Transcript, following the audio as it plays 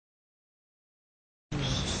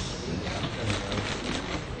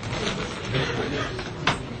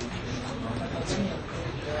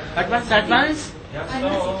Advance.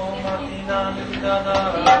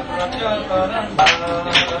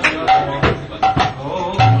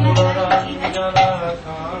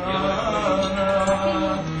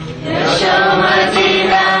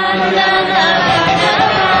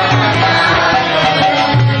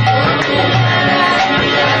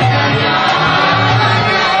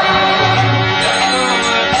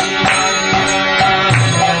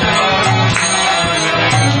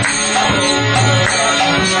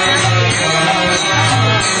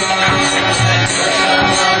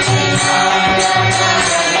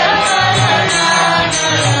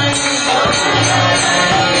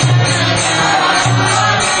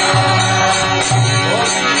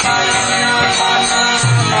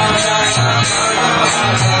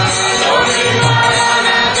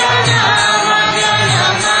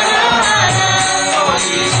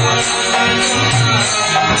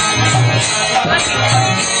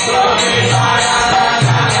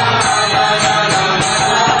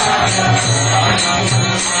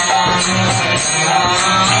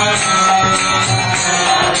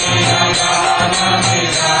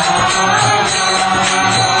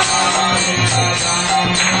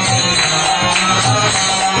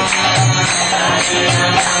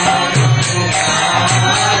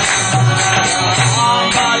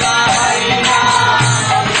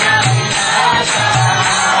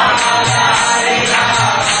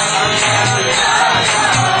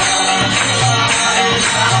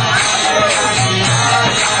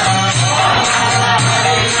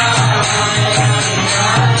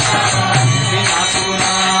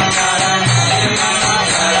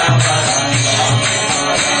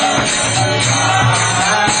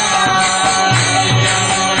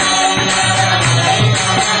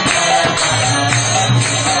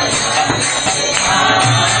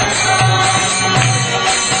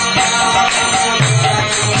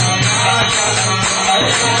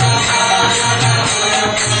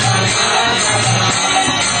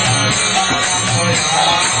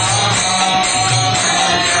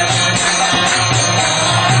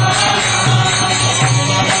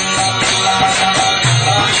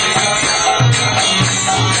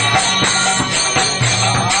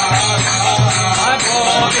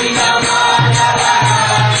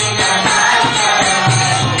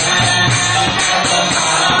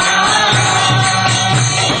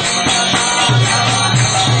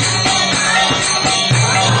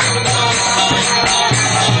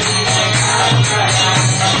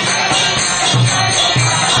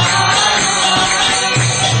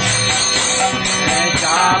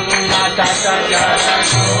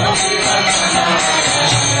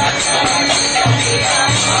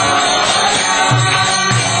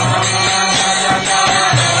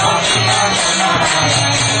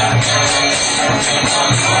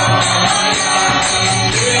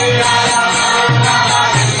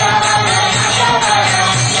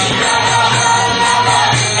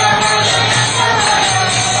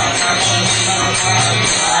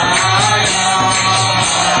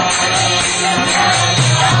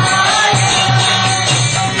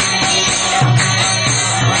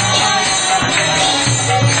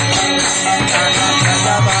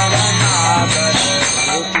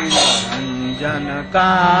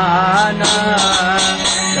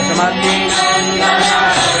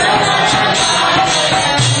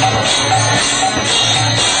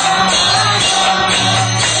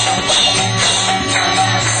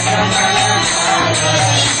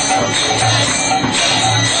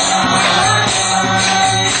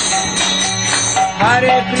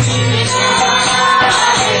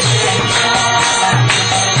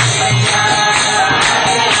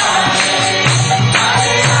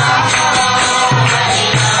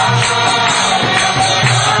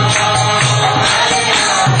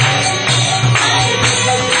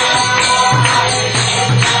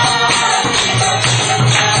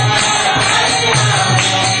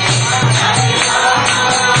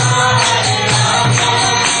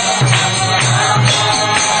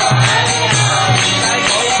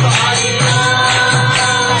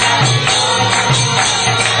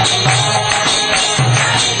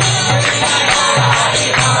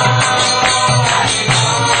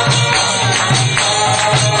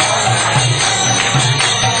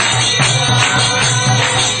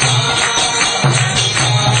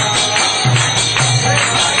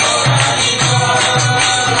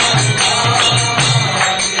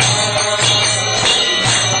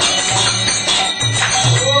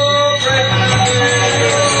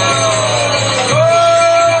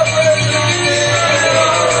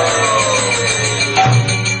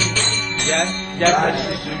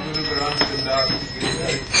 Guru Ram Chandar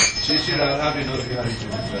Shri Shri Radha Vinod Bihari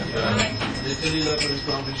Nitya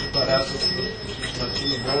Pariswam Vishwaparasa Shri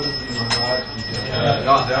Goswami Maharaj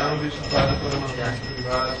Jai Vishwapada Paramaham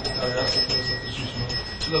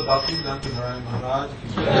Srila Bhaktivedanta Narayan Maharaj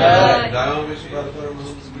Jai Vishwapada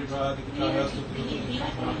Paramaham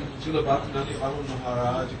Srila Bhaktivedanta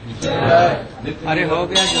Maharaj अरे हो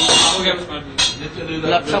गया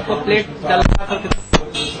सबको plate डलवा करके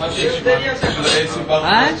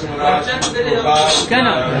क्या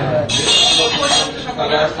ना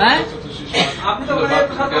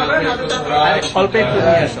अल्प एक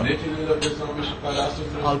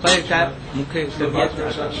अल्प एक मुख्य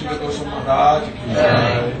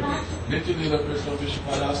Nitya Lila Krishna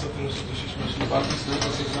Vishwaparasa Saraswati Shishma Shri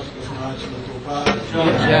Bhaktivedanta Maharaj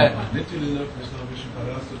Nitya Lila Krishna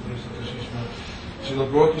Vishwaparasa Saraswati Shishma Shri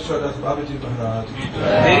Goswami Babaji Maharaj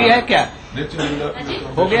देरी है क्या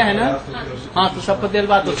हो गया है ना हाँ तो सबको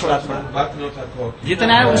दिलवा दो थोड़ा थोड़ा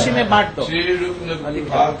जितना है उसी में बांट दो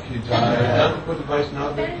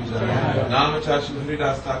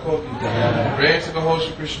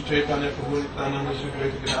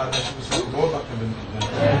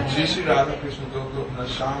Shri Shri Radha Krishna Gopna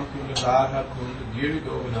Sham Kunda Radha Kunda Giri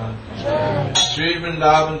Govardhan Shri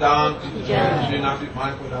Vrindavan Dham Shri Navadvip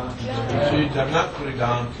Mayapur Dham Shri Jagannath Puri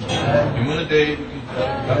Dham Yamuna Devi Ki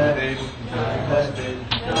Bhakti Devi Ki Vasudevi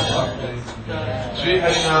Ki Bhakti Devi Shri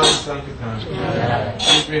Harinam Sankirtan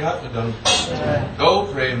Shri Prihatmadam Go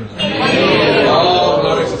Prema All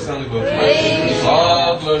glories to Son of God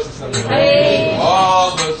All glories to Son of God All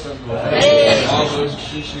glories to Son of God All glories to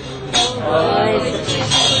Shri Shri Guru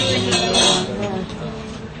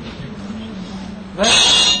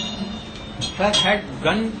Where had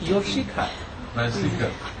gone your Shikha? My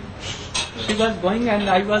Shikha. She was going and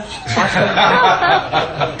I was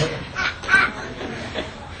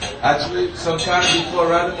Actually, sometime before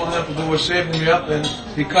Radha Mohan Prabhu was shaving me up and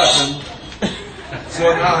he cut them. So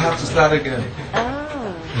now I have to start again.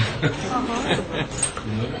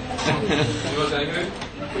 He was angry?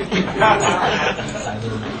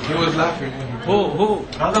 He was laughing. Who?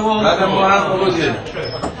 Radha Mohan Prabhu did.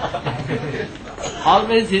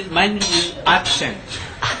 Always his mind is absent.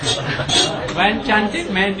 When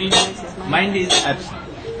chanting, mind is absent.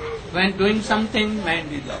 When doing something,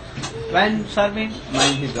 mind is absent. When serving,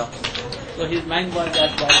 mind is absent. So his mind was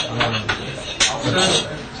at all.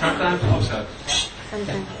 Sometimes outside.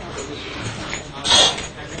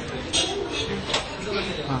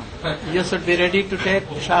 You should be ready to take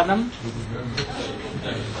Shadam.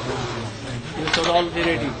 You should all be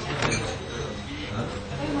ready.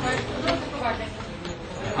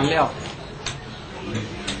 ले आओ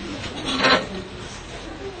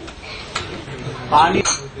पानी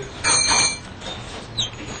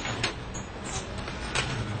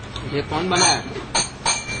ये कौन बनाया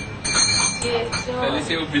पहले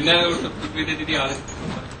से वो बिंदा और सब कुछ भी देती थी आज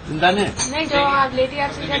बिंदा ने नहीं जो आप लेटी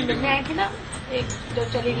आपसे जब मिलने आई थी ना एक जो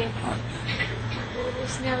चली गई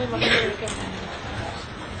उसने हमें मम्मी लेके बनाया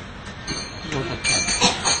बहुत अच्छा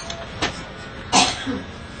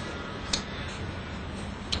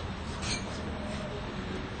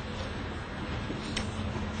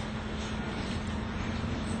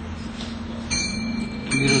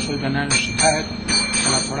रसोई बनाना सीखा है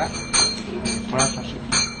थोड़ा सा सीखा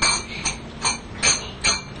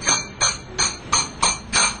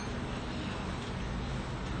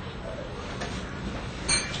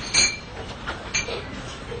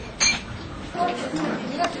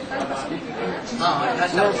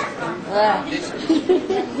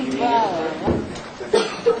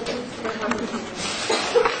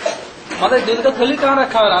मतलब दूध का थैली कहाँ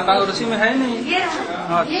रखा है रात उसी में है नहीं